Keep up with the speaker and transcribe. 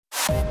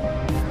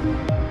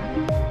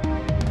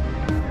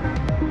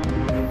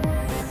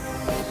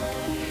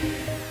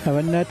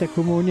Nunaata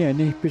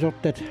kommuniani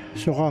pisortat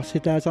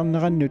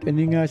soqarsitaasarnerannut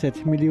aningaasat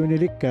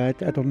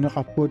millioonilikkaat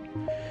atorneqarput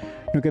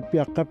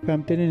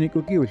nukappiaqqappaam taninik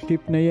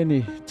ukiullip nayani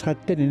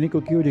trattaninik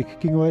ukiulik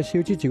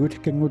kinguassiutitigut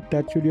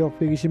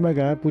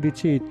kanguttaatsuliorfigisimagaa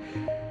politiit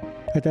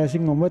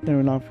ataasinngormat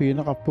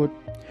nanunaarfigineqarput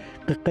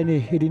qiqqani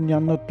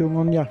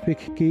ilinniarnertuungorniarfik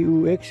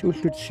QUX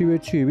ullut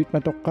 27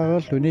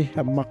 matoqqarerluni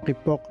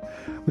ammaqqippoq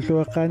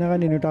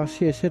ullueqqaanerani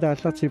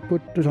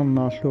nutaarsiassalaаллартиппут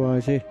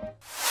тусарнаарлуаси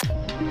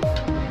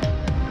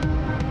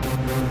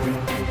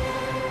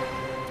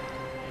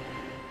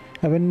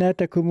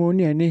Nunaata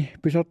kommuniani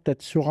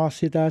pisortat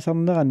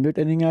soqarsitaasarnerannut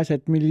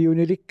aningaasat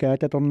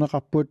millioonilikkaat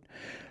atorneqarput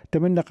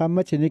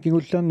tamanneqaammatini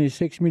kingullerni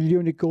 6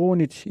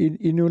 millionikkorunit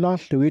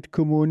inulaarlugit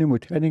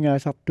kommunimut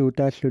aningaasartuu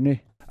taalluni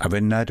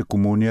Nunaata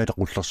kommuniata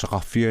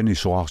qullersaqarfiani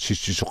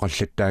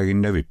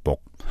soqarsissisoqallattaaginnavippoq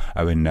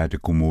Nunaata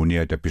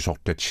kommuniata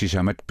pisortat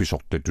sisamat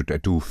pisortatut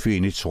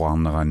atuuffiinit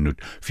soqarnerannut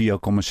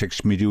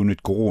 4,6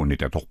 millionit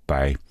korunit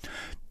atorpai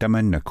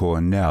tamanna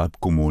koannaarip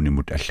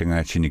kommunimut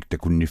allagaatinik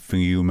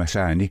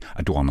takunniffigiumasaani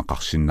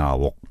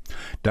atuarneqarsinnaaroq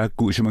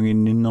taakku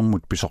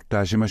isumanginninnermut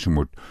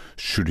pisortaasimasumut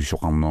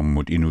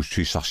sulisoqarnermut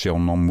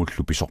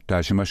inuussiissarsiornermullu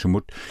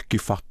pisortaasimasumut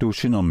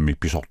kiffartuussinermi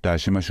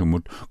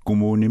pisortaasimasumut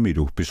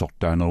kommunimilu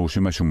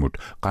pisortaanerusimasumut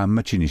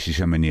qaammatini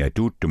sisamani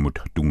atuuttumut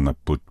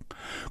tungapput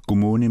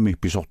kommunimi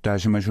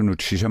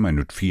pisortaasimasunut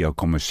sisamanut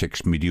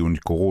 4,6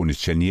 millionit korunit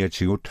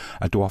saniatigut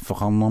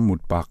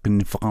atuarfeqarnermut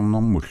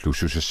paaqqinniffeqarnermullu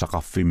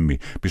susassaqarfimmi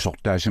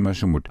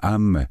pisortaasimasumut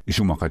aamma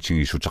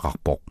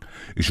isumaqatingisutaqarpoq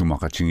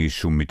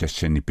isumaqatingiissummi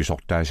tassani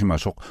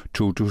pisortaasimasoq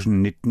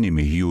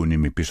 2019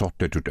 hiunimi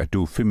pisortatut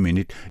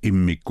atuuffimminit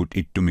immikkut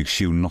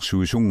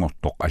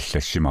ittumiksiunnersuisungortoq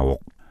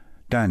allassimawoq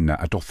taanna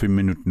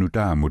atorfimminut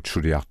nutaamut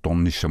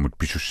suliartornissamut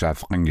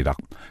pisussaafeqangilaq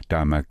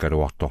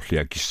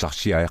taamaakkaluartorlia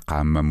kissarsiaa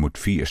qaammammut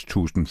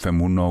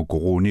 80.500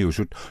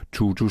 koruniusut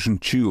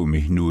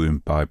 2020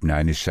 nuimparip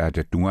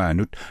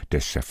naanissaatatungaanut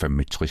tassa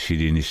 65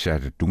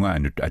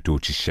 silinissaatatungaanut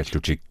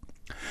atuutissallutik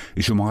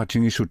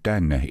isumaqatingisut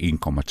taanna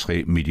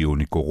 1,3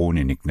 millioni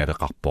koruninik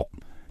naleqarpoq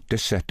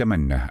tassa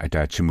tamanna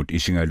ataatimut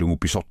isingalungu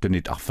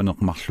pisortanit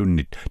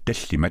arfaneqmarlunnit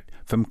tallimat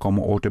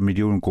 5,8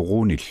 million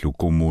korunillu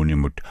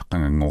kommunimut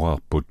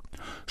qangangorerput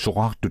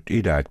soqaartut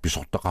ilaat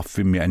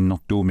pisortaqarfimmi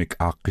annertuumik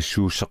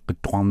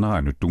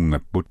aaqqissuusseqqittoqarneranu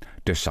tungapput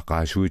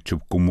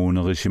tassaqaasuitsup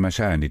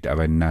kommunerisimasaanit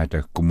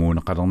Nunaata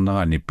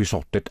kommuneqalernerani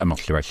pisortat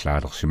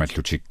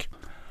amerluallaalersimallutik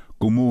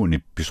kommuni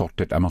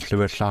pisortat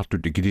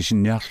amerluallaartut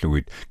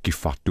ikilisinniarlugit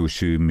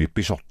kiffartuussiimmi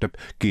pisortap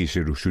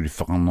kiiselu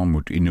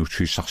suliffeqarnermut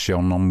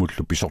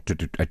inuussiissarsiornermullu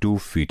pisortatut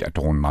atuuffiit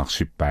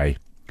atorunnaarsippaa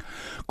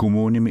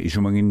kommunimi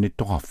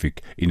isumanginnittoqarfik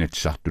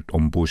inatsartut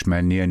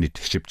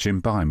ombudsmaanianit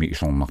septemberami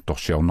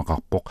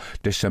isornartorsiorneqarpoq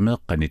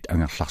tassameeqqanit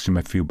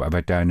angerlarsimaffiup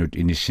avataanut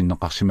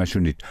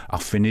inissinneqarsimasunit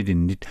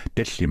arfinilinnit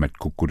tallimat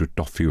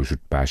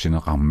kukkuluttorfiusut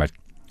paasineqarmat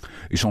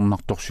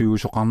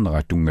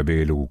isornartorsiusoqarnera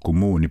tungaveelugu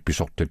kommuni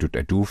pisortatut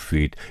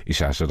atuuffiit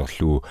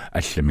isaasalerlugu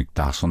allamik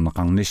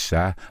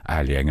taarserneqarnissaa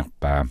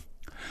aaliangerpaa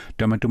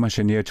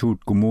tamatumasaniatuut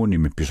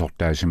kommunimi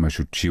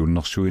pisortaasimasut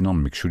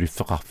siunnersuinermik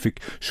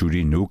suliffeqarfik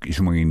sulinuuk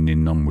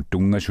isumanginninnermut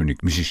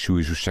tungasunik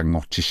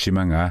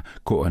misissuisussangortissimangaa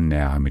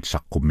koannearamit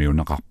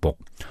saqqummiuneqarpoq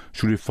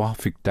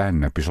suliffeqarfik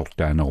taanna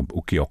pisortaanerup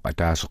ukioq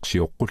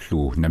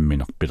ataaseqsioqqullugu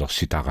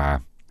namminerpilersitaraa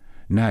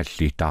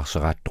naalli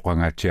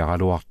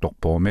taarseraattoqangaatiaraluartoq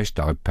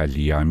pormestari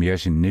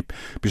palliaamiasinnip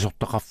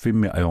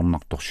pisortaqarfimmi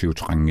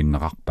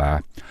ajornartorsiuteqanginneqarpaa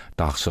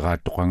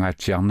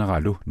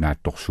taarseraattoqangaatiarneralu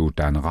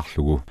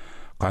naattorsuutaaneqarlugu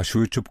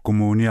qaasuitup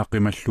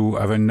kommuniaqqimallu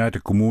Nunaata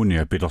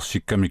kommunia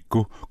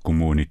pilersikkamikku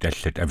kommunit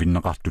allat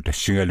avinneqartu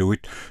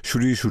tassigaluit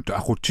suliisut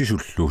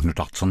aqutsisullu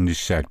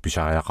nutarternissaat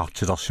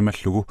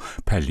pisariaqartilersimallugu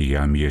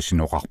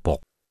palliaamiasinoqarpoq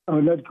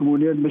Nunaata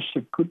kommunia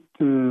massakkut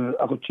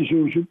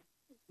aqutsisuusut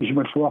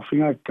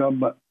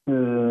isumalluarfingaakkaama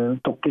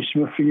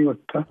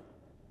toqqissimaffigiwakka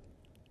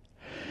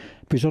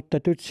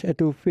pisortatut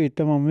atuuffiit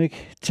tamarmik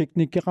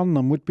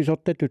teknikkeqarnermut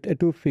pisortatut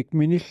atuuffik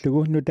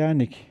minillugu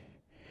nutaanik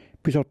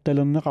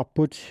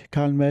pisortalerneqarput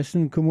Karl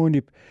Madsen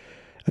kommunip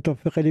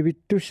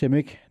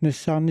atorfeqalivittussamik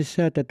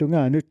nassaarnissaat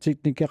atungaanut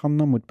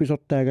teknikkeqarnermut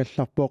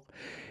pisortaagallarpoq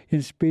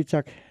Jens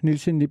Peter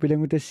Nielsen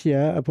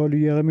pilangutassiaa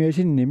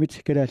apollyeremiasinnimit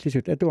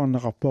kalaallisut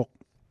atuarneqarpoq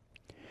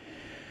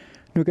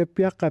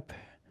nukappiaqqap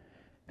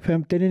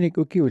 15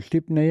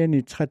 ukiullip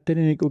nayani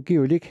 13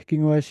 ukiulik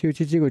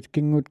kinguassiutitigut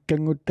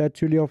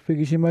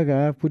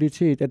kanguttaatsuliorfigisimagaa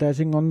politiit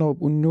ataasingornerup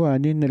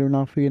unnuaani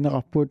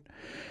nalunaarfigineqarput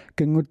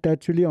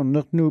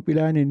kanguttaatsuliornernuup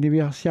ilaani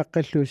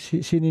niviarsiaqqallu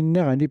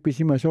sininnerani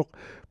pisimasoq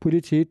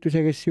politiit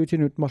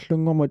tusagassiutinut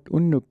marlungormat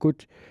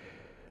unnukkut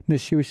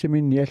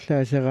nassiussaminni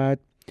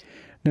allaaseраат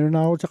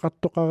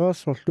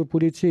nalunaarutaqartoqareersorlu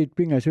politiit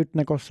pingasut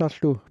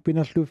nakorsarlu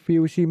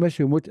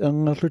pinerluffiusiimasumut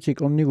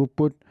ernerlutik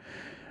ornigupput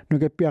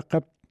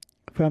nukappiaqqap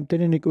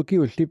 15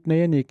 ukiullip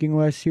nayani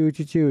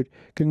kinguassiutitigut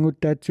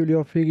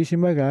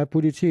kanguttaatsuliorfigisimagaa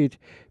politiit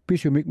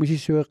pisumik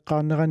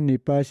misissueqqaarneranni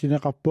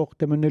paasineqarpoq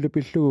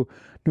tamannalupillugu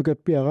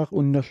nukappiaraq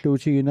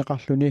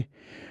unnerluutigineqarluni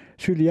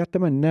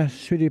suliartamanna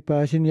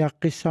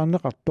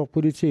sulipaasiniaqqissaarneqartor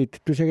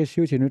politiit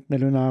tusagassiutinut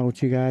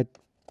nalunaarutigaat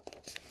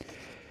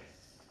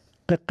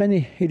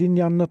Ulloqeqqani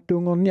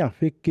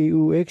ilinniarnertuungorniarfik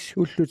GUX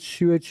ullut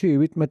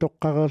 27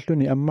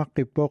 matoqqaqerluni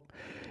ammaqqippoq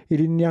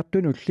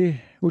ilinniartunulli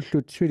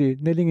ullutsuli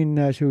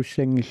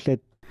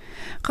nalinginnaasuussangillat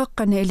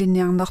Qaqqani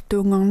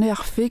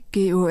ilinniarnertuungorniarfik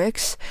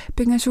GUX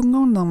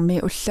pingasungornermi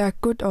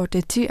ullaakkut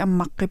autati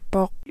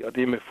ammaqqippoq. Og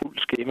det er med fuld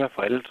skema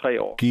for alle 3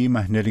 år.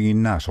 Kiima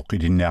nalinginnaasoq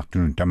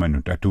ilinniartunun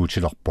tamanut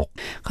atuutilerpoq.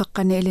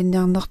 Qaqqani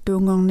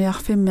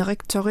ilinniarnertuungorniarfimmi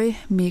rektori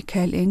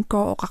Michael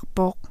Enggaard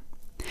oqarpoq.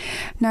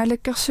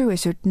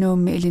 Naalakkersuisut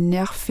nuummi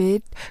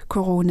ilinniarfiit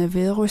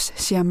coronavirus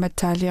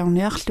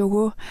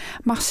siammataliorniarlugu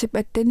marsip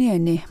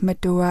attaniani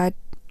matuaat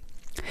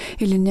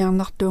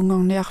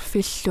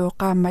ilinniarnertuungorniarfillu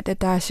qaammat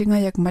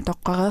ataasingajak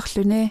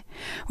matoqqareerluni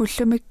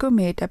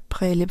ullumikkumiit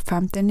aprilip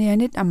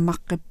 15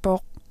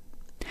 ammaqqippoq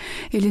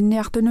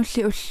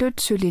ilinniartunulli ullut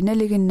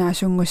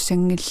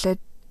sulinaliginnaasungussangillat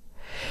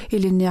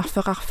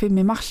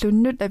ilinniarfeqarfimmi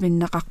marlunnut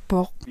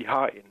avinneqarpoq. Vi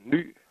har en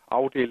ny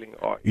afdeling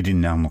og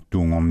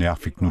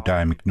Ilinniarnertuungorniarfik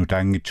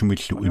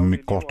nutaangitsumillu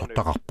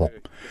immikkoortortaqarpoq.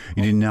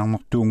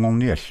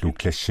 Ilinniarnertuungorniallu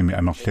klassimi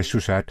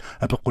amerlassusaat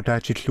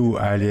apeqqutaatillu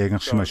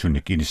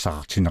aaliangersimasunik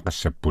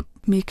inissaqartineqassaput.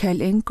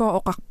 Michael Enggaard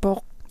oqarpoq.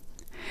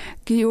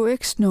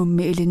 GUX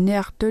nuummi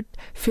ilinniartut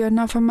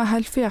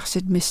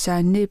 475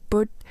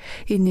 missaanniipput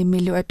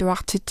inimillu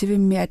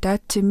atuartittivimmi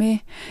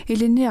ataattimi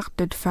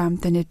ilinniartut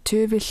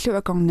 15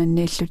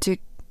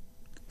 akornanniillutik.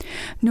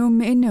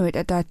 Nuummi inuit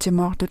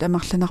ataatsimortut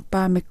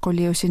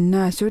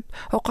amerlanerpaamikquliusinnaasut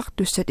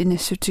oqartussat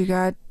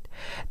inassutigaat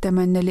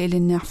tamannali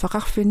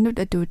ilinniarfeqarfinnut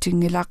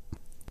atuutingilaq.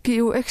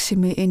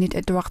 GUX-imi init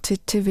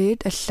atuartittiviit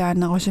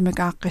allaanerusumik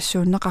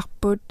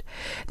aaqqissuunneqarput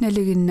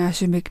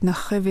naliginnaasumik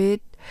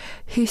nerriviit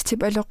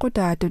hiistip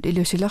aloqutaatut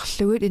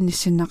ilusilerlugit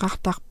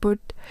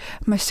inissinneqartarput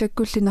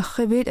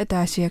massakkullinerriviit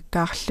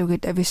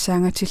ataasiakkaarlugit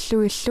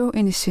avissaangatillugillu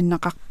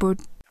inissinneqarput.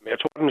 jeg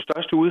tror den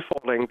største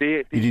udfordring det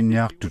er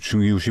Ilinniartut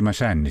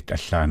sungiusimasaannit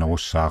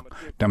allaanerussaaq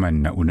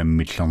tamanna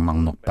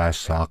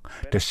unammillernernerpaassaaq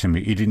tassami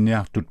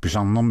ilinniartut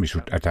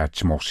pisarnermisut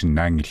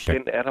ataatsimorsinnaangillat.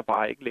 den er der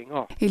bare ikke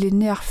længere.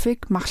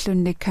 Ilinniarfik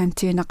marlunnik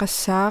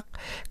kantiineqassaaq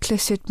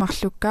klassit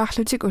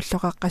marlukkaarlutik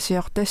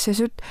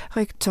ulloqeqqasiortassasut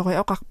rektori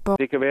oqarpoq.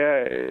 Det kan være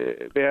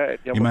at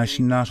jeg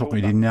Imaasinnaasuq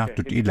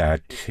ilinniartut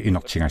ilaat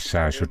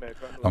inertingassaasut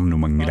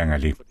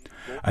ernumangilangali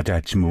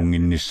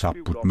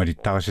атаатимуунгинниссаарпут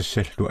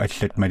малиттарисассаллу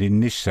аллат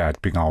малиннissaat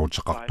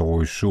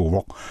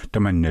пингаруутеқарторуйссууvoq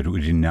таманналу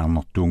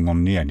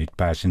илинниарнертуунгорнианит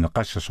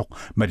паасинеқассасоқ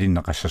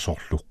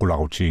малиннеқассасорлу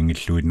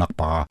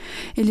қуларутиингиллуиннарпара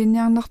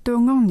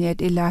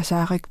Iliniarnertuungorniat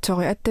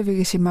ilaasaarektори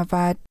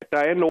attavigisimavat.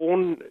 der er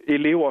nogle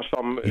elever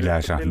som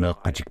илааса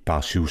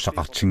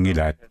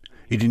меэққатикпаарсиуссақартингилаат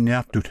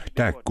илинниартут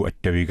таакку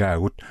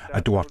аттавигаагут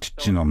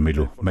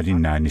атуартитсинермилу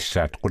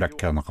малиннаанissaat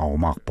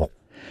qulakkeerneqarumаарpoq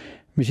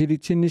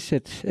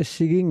Misilitsinissat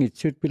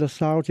assigingitsut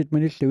pilersaarutit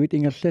manilluit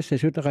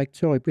ingerlassasut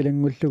rektori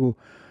pilangullugu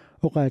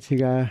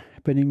oqaatigaa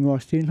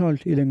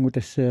paninguarstiinhold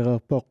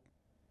ilangutassaareerpoq.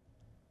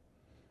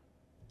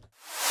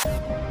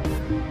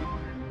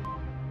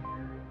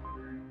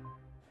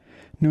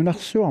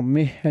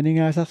 Nunarsuarmi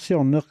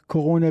aningaasarsiorneq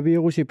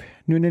coronavirusip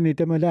nunani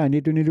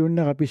tamalaani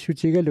tuniluunnera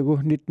pissutigalugu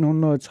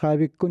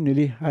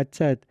 1930-kunili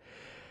aatsaat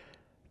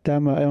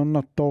taama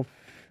aornartor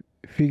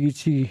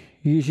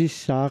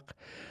figitigisissaaq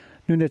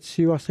nunat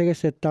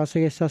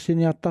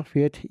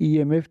siuarsagassattaarsaгассарсиниартарфиат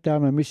IMF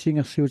таама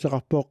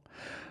миссингерсуутеқарпоқ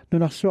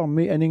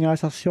нунарсуарми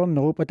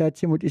анингаасарсиорнеруп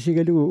атаатсимут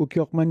исигалугу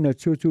укиорманна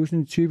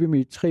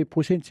 2020ми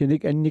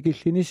 3%-ник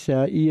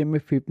анникиллиниссаа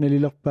IMF-ип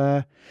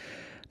налилерпаа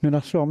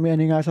нунарсуарми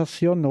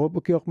анингаасарсиорнеруп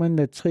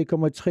укиорманна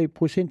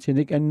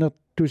 3,3%-ник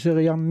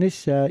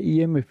аннертусериарниссаа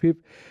IMF-ип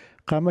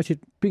qaamasит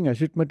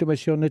pingasut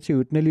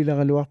motivationnatiguut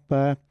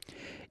nalileraluarpaa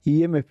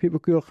IMF-ип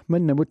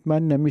укиорманнамут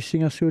маанна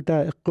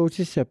миссингерсуутаа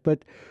эққуутиссаппат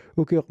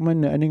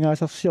укиорманна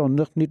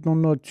анингаасарсиорнеқ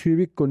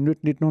 1920-иккуннут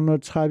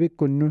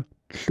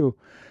 1930-иккуннуллу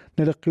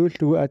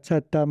налеққиуллугу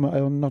аатсааттаама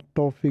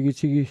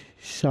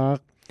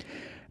аернарторфигитигисsaaq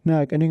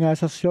наак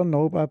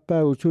анингаасарсиорнеруп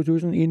ааппаагу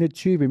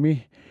 2021-ми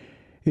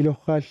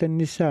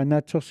илорраалланниссаа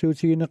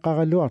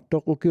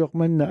наатсорсуутигинеқаралуартоқ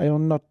укиорманна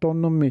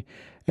аернарторнерми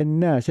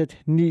аннаасат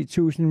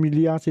 9.000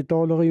 milliarder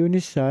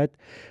dollariunnissaat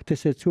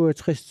tassa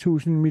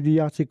 62.000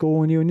 milliarder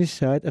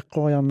krooniunnissaat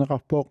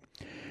eqqoriarneqarpoq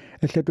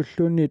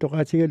аллатуллуунни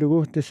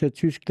тоqaatigalugu tassa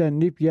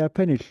Tysklandnip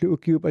Japanillu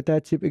ukiup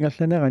ataatip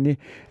ingerlanerani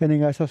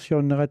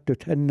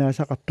aningaasarsiornerаттут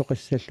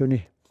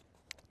аннаасақартоқассаллуни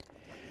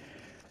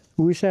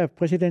USA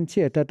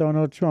præsidentiata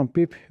Donald Trump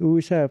pip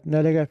USA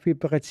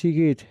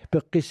nalagaffipeqatigiit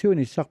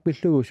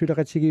peqqissuunissarpillugu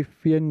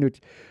suleqatigiiffiannut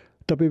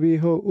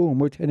WHO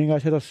mut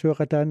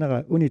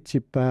aningaasалерсуақатаанера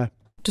унитсиппаа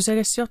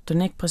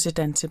Тусагассиортуник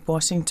президенти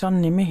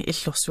Washington-ними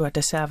иллерсуа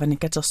тасаавани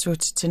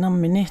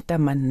катерсуутитсинермини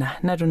таманна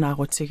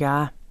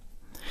налунаарутигаа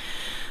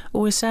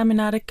USA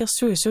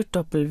минаараккерсуисут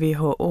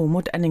WHO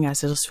мут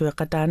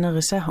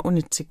анингаасалерсуақатаанериса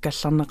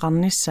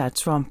унитсиккалларнеқарнissaа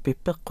Trump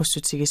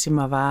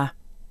пеққуссутигисимаваа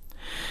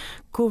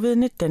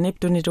COVID-19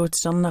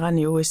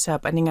 иптунилуутисернерани USA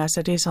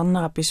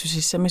анингаасалисарнера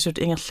писсусиссамисут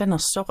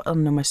ингерланерсоқ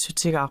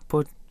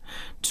эрнумассутигаарпут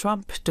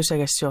Trump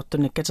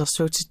тусагассиортуник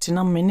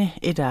катерсуутитсинермини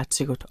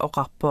илаатсигут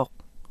оқарпоқ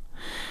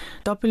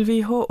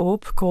WHO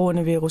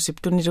coronavirusip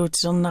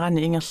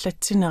tunniluutisernerani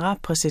ingerlatsinera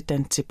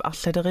presidentip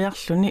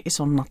arlateriarluni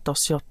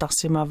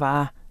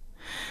isornartorsiortarsimavaa.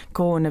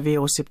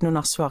 Coronavirusip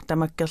nunarsuar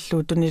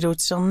tamakkerluu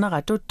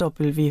tunniluutiserneratut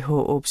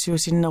WHO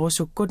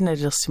siusinnerusukkut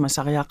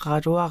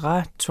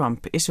nalirsimasariaqaraluaraa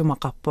Trump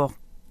isumaqarpoq.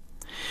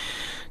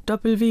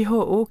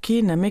 WHO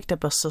Kiina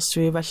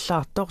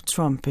miktapersersuivallaartor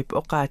Trumpip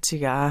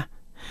oqaatigaa.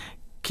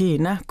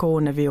 Kiina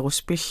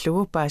coronavirus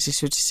pillugu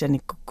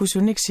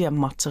paasissutissanikkukusunik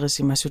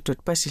siammarterissimasutut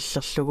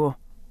pasillerlugu.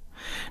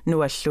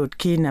 Nualluut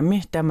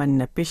Kiinami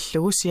tamanna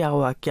pillugu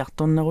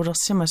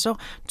siaruaakkiartornerulersimaso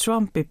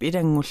Trumpip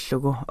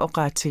ilangullugu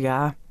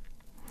oqaatigaa.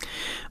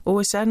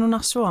 USA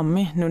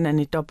nunarsuarmi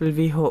nunani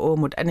WHO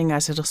mut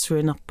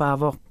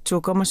aningaasalerssuinerpaavoq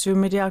 2,7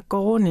 milliard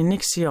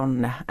koroninik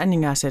siorna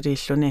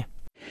aningaasaliilluni.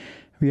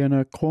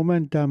 Viana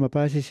kroman taama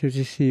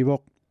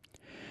paasissutissiivoq.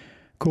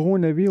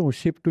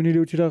 Coronavirus sip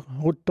tuniluutila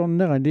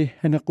ruttornerani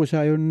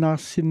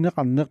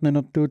aneqqusaajunnaarssinneqarneq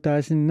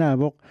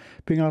nanertuutaasinnaavoq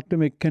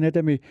pingaartumik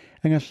kanatami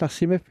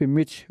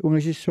angallarsimaffimit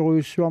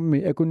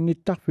ungasissoruyussuarmi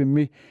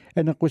akunnittarfimmi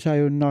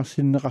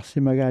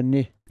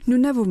aneqqusaajunnaarssinneqarsimagaanni.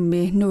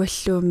 Nunavummi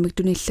nualluummik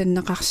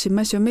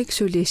tunillanneqarsimasumik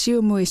suli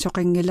siumui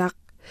soqangilaq.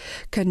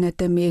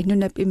 Kanatami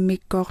nunap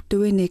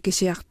immikkoortuini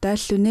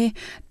kisiartaalluni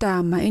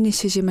taama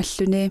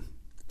inissisimalluni.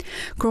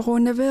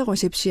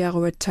 Coronavirus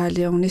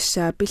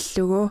ipsiaruatsaaliornissaa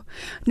pillugu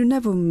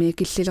nunavummi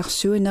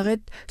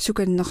killilersuinerit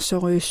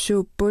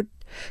sukannersoruyussuupput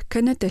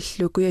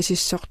kanatallu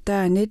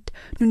kuyasissortaanit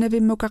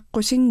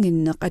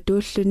nunavimmukaqqusingginneq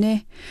atuulluni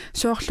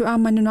soorlu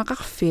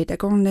aammanunaqarfiit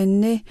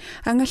akornanni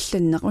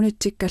angallanneq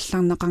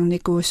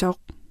unitsikkallarneqarnikuusoq.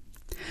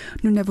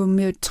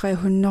 Nunavummiut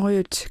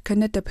 300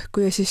 kanatap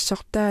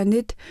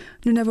kuyasissortaanit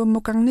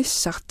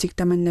nunavummukarnissartik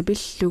tamanna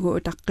pillugu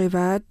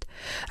utaqqivaat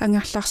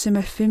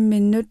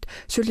angarlarsimaffimminnut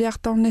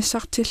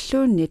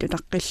suliartornissartilluunnit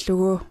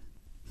utaqqillugu.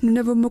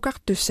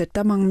 Nunavummukartussat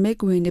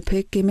tamarmik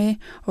Winnipeggimi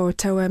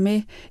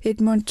Ottawami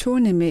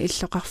Edmontonimi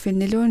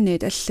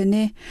illoqarfinniluunniit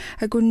allani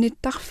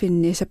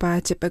akunnittarfinni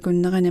sapaatip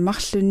akunnerani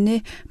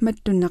marlunni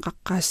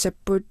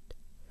mattunneqaqqaassaput.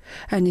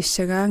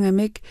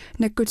 Anissagaangamik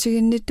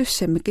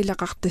nakkutiginnittussamik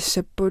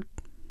ilaqartassapput.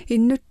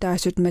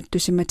 Innuttaasut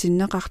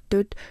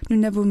mattusimatinneqartut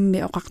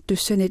nunavummi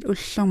oqartussanit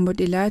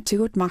ullormut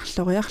ilaatigut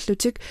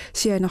marloriarlutik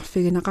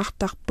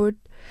sianerfigineqartarput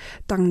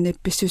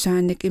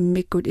tarnippissusaanik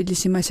immikkut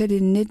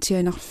ilisimasalinnit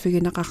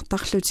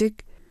sianerfigineqartarlutik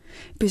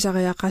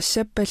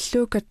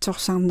pisariaqassapallu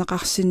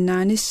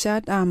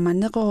katsorsarneqarsinnaanissaat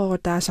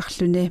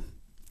aammanneqororutaasarluni.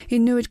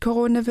 Innuit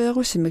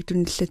coronavirusimik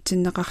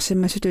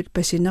tunillatsinneqarsimasutut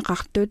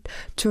pasineqartut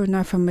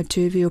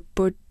 225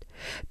 upput.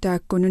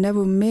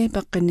 Taakkununavummi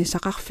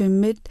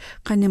peqqinnisaqarfimmit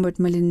qanimut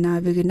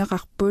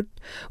malinnaavigineqarput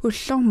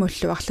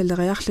ullormullu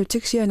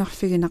arlaleriarlutik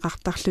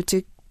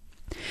sianerfigineqartarlutik.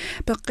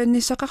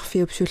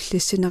 Peqqinnisaqarfiup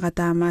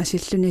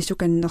sullissineqataamaasilluni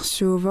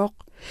sukannersuuvoq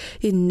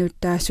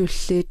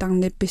innuttaasulli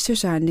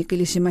tarnippissusaanik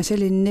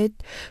ilisimasalinnit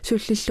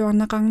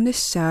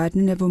sullilluarneqarnissaat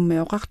nunavummi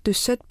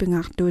oqartussat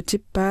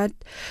pingaartuutippaat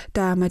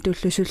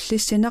taamatullu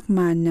sullissineq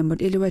maannamut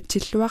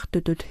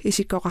iluatsilluartutut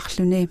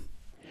isikoqarluni.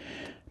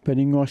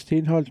 Paningoor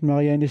Stenholt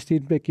Marianne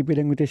Stenbæk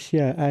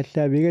ipilangutassia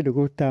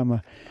ааllaавигалугу таама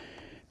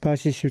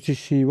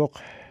паасиссутиссиивоқ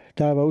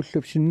таава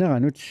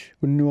уллупсиннеранут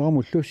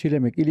уннуарамуллу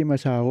силамик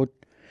илимасаарут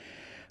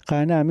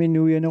qaaнаами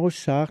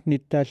нуианерусsaaq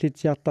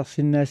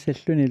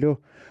ниттааллитсиартарсинаассаллунилу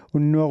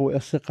уннуару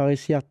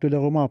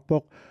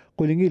ерсеққариссиартулерумаарпоқ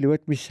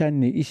qulingиluat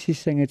миссаанни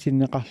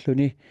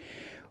иссиссангатиннеқарлуни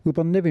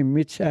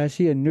упернавиммит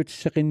аасианнут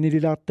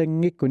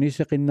сеқиннилилаартангиккуни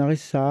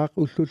сеқиннарissаақ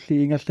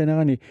уллулли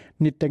ингерланерани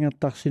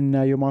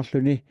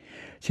ниттангертарсиннааюмаарлуни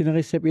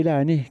синериссап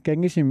илаани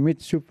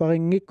кангисиммит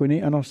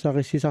суппарингиккуни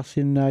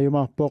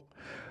анерсариссисарсиннааюмаарпоқ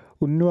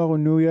уннуару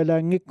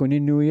нуиалаангиккуни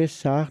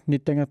нуиассаақ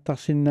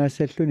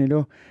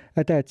ниттангертарсиннаассаллунилу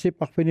атаатсип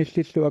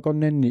арфиниллиллу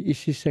акорнанни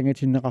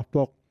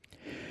иссиссангатиннеқарпоқ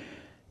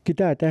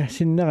китаата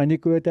синнерани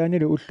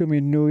куатаанилу уллуми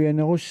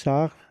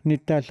нуианерусsaaq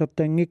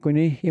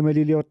ниттааллертангиккуни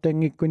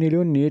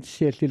ималилиортангиккунилуунниит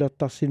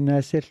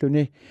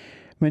сиаллилертарсинаассаллуни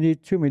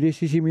маниитсумили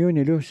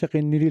сисимиунилу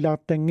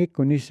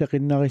сеқиннилилаартангиккуни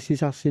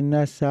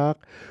сеқиннариссисарсинаассаақ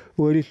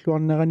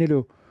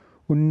уалиллуарнеранилу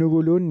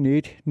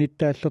уннугулуунниит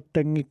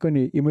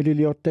ниттааллертангиккуни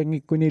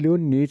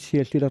ималилиортангиккунилуунниит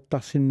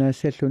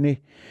сиаллилертарсинаассаллуни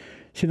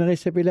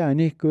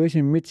синериссапилаани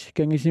куасиммит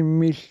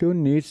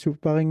кангисиммииллуунниит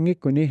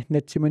суппарингиккуни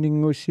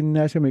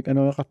натсиманингууссиннаасумик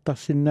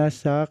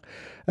анеқартарсинаассаақ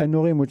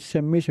ануримут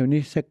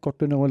саммисуни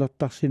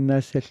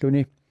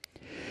саккортунерулертарсинаассаллуни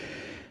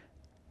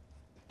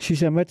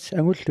сисамат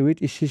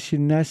ангуллуит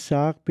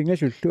иссиссинаассаақ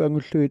пингасуллу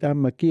ангуллуит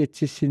аама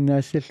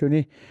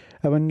киатсиссинаассаллуни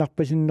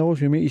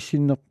аваннарпасиннерусуми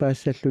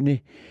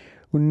иссиннерпаассаллуни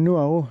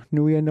уннуару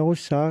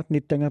нуианерусsaaq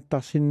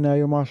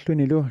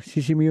ниттангертарсиннааюмаарлунилу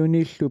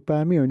сисимиунииллу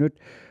паамиунут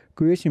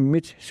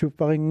куясиммит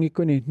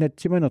суппарингиккуни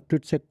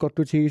натсиманертут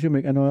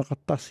саккортутигисумик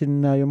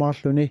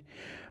анеқартарсиннааюмаарлуни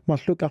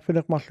марлук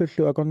арфинеқ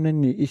марлуллу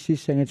акорнанни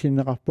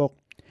иссиссангатиннеқарпоқ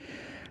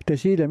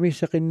тасилами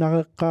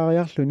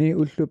сеқиннареққаариарлуни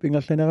уллуп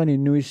ингерланерани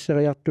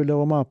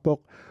нуиссериартулерумаарпоқ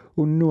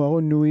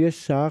уннуару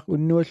нуиассаақ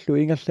уннуаллу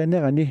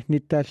ингерланерани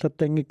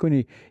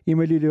ниттааллертангиккуни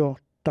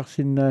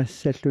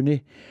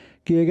ималилиортарсиннаассаллуни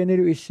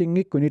киаганилу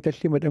иссингиккуни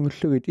таллимат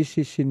ангуллугит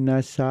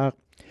иссиссиннаассаақ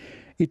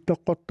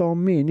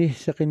ittоққортоормиини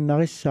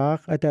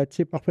сеқиннарissаақ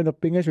атаатсип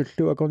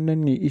арфинерпингаsullu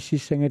акорнанни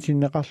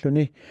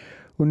иссиссангатиннеқарлуни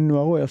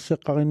уннуару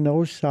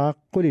ерсеққариннеруссаақ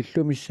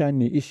қулиллу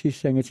миссаанни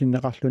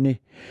иссиссангатиннеқарлуни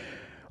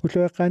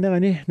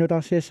Ulloqeqqanерани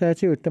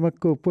нутарсиассаатигут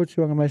тамаккууппут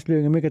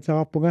суангамааслуингами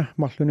катарарпунга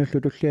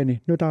марлунуллу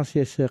туллиани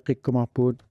нутарсиассеэққиккумарпуут